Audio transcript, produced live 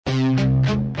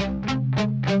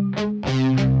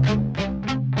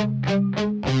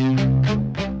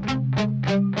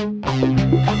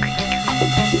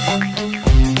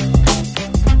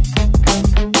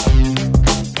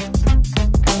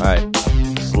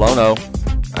Lono.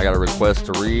 I got a request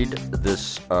to read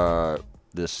this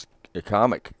this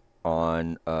comic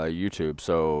on YouTube,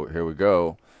 so here we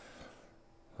go.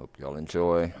 Hope y'all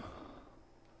enjoy.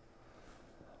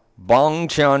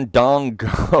 Bongcheon-Dong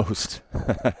Ghost.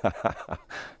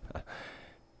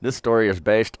 This story is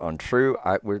based on true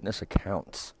eyewitness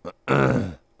accounts.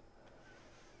 Okay.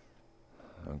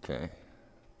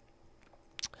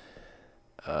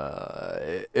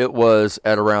 It was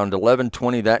at around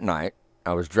 11:20 that night.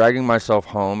 I was dragging myself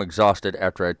home, exhausted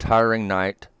after a tiring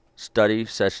night study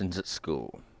sessions at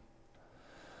school.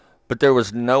 But there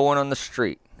was no one on the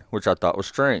street, which I thought was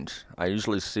strange. I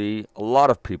usually see a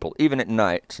lot of people, even at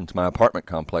night, since my apartment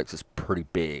complex is pretty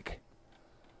big.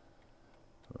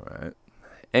 Alright.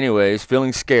 Anyways,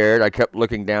 feeling scared, I kept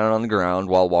looking down on the ground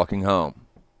while walking home.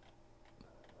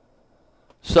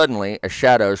 Suddenly, a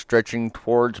shadow stretching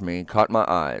towards me caught my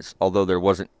eyes, although there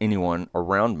wasn't anyone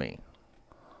around me.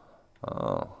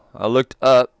 I looked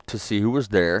up to see who was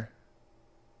there.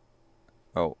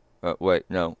 Wait,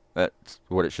 no, that's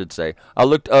what it should say. I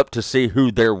looked up to see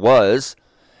who there was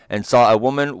and saw a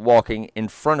woman walking in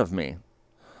front of me.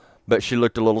 But she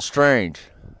looked a little strange.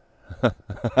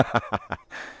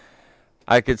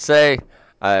 I could say,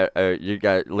 you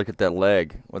got look at that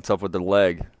leg. What's up with the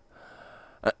leg?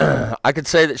 I could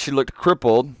say that she looked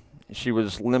crippled. She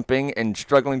was limping and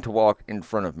struggling to walk in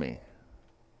front of me.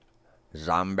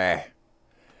 Zombie.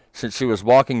 Since she was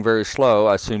walking very slow,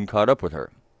 I soon caught up with her.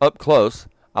 Up close,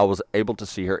 I was able to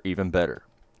see her even better.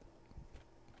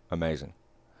 Amazing.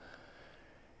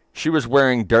 She was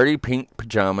wearing dirty pink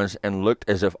pajamas and looked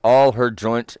as if all her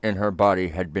joints in her body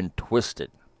had been twisted.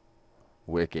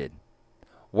 Wicked.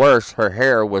 Worse, her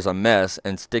hair was a mess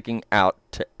and sticking out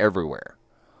to everywhere.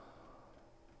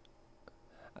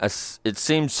 It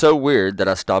seemed so weird that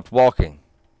I stopped walking.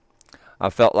 I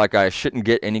felt like I shouldn't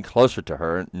get any closer to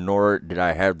her, nor did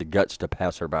I have the guts to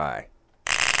pass her by.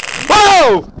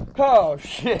 Whoa! Oh,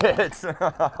 shit! I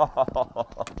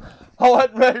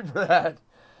wasn't ready for that.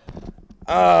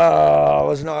 Oh, I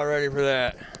was not ready for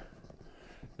that.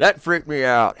 That freaked me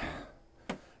out.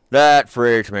 That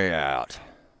freaked me out.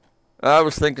 I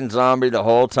was thinking zombie the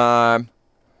whole time.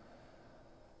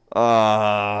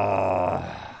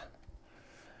 I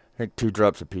think 2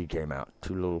 drops of pee came out.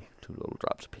 Two little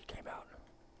drops of pee came out.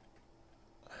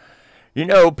 You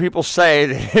know, people say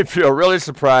that if you're really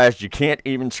surprised, you can't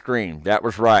even scream. That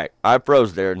was right. I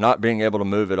froze there, not being able to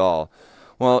move at all.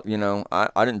 Well, you know,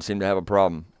 I didn't seem to have a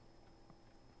problem.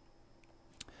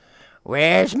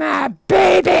 Where's my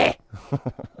baby?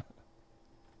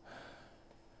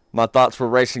 My thoughts were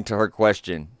racing to her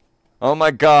question. Oh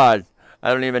my God,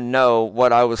 I don't even know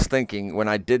what I was thinking when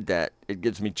I did that. It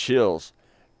gives me chills.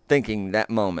 Thinking that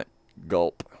moment.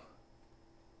 Gulp.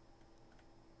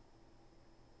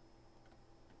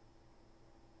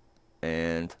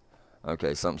 And,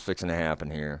 okay, something's fixing to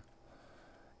happen here.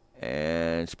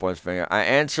 And she points her finger. I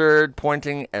answered,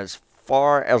 pointing as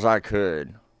far as I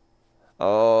could.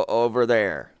 Oh, over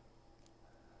there.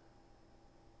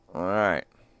 Alright.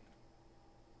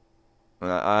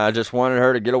 I just wanted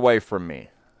her to get away from me.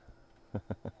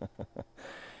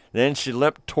 Then she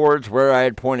limped towards where I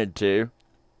had pointed to.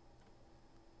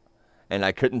 And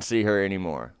I couldn't see her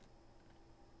anymore.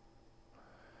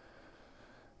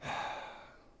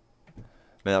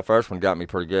 Man, that first one got me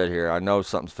pretty good here. I know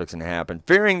something's fixing to happen.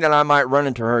 Fearing that I might run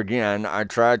into her again, I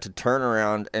tried to turn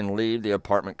around and leave the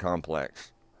apartment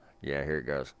complex. Yeah, here it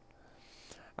goes.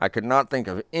 I could not think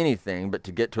of anything but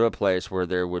to get to a place where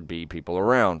there would be people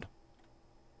around.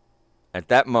 At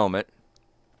that moment,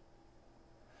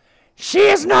 she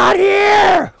is not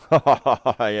here!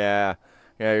 Yeah.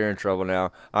 Yeah, you're in trouble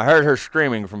now. I heard her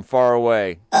screaming from far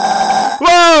away.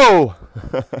 Whoa!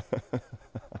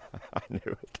 I knew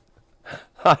it.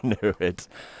 I knew it.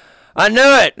 I knew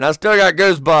it! And I still got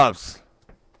goosebumps.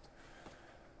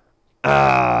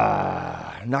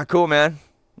 Not cool, man.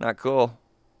 Not cool.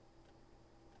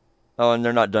 Oh, and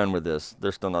they're not done with this.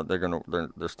 They're still not done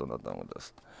with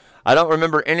this. I don't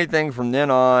remember anything from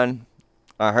then on.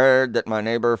 I heard that my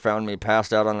neighbor found me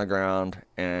passed out on the ground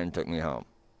and took me home.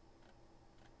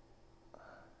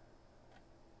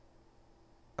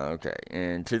 Okay,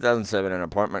 in 2007, an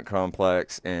apartment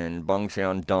complex in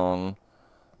Bongcheon-Dong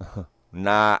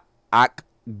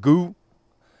Ghost,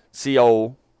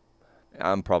 Seoul.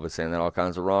 I'm probably saying that all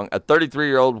kinds of wrong. A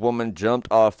 33-year-old woman jumped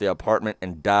off the apartment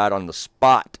and died on the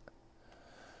spot.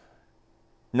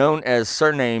 Known as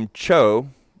surname Cho,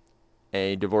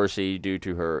 a divorcee due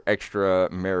to her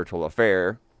extramarital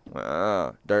affair.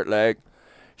 Dirt leg.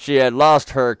 She had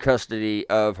lost her custody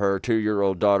of her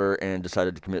 2-year-old daughter and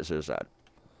decided to commit suicide.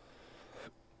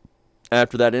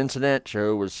 After that incident,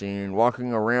 Cho was seen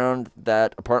walking around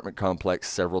that apartment complex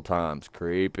several times.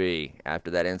 Creepy. After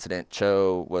that incident,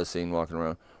 Cho was seen walking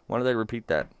around. Why do they repeat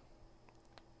that?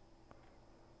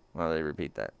 Why do they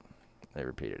repeat that? They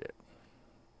repeated it.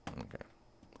 Okay.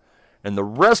 And the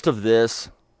rest of this,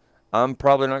 I'm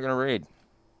probably not going to read.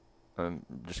 I'm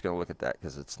just going to look at that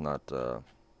because it's not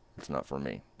for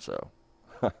me. So,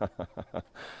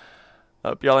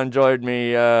 hope y'all enjoyed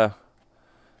me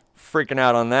freaking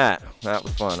out on that. That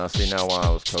was fun. I see now why I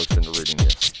was coached into reading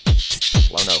this.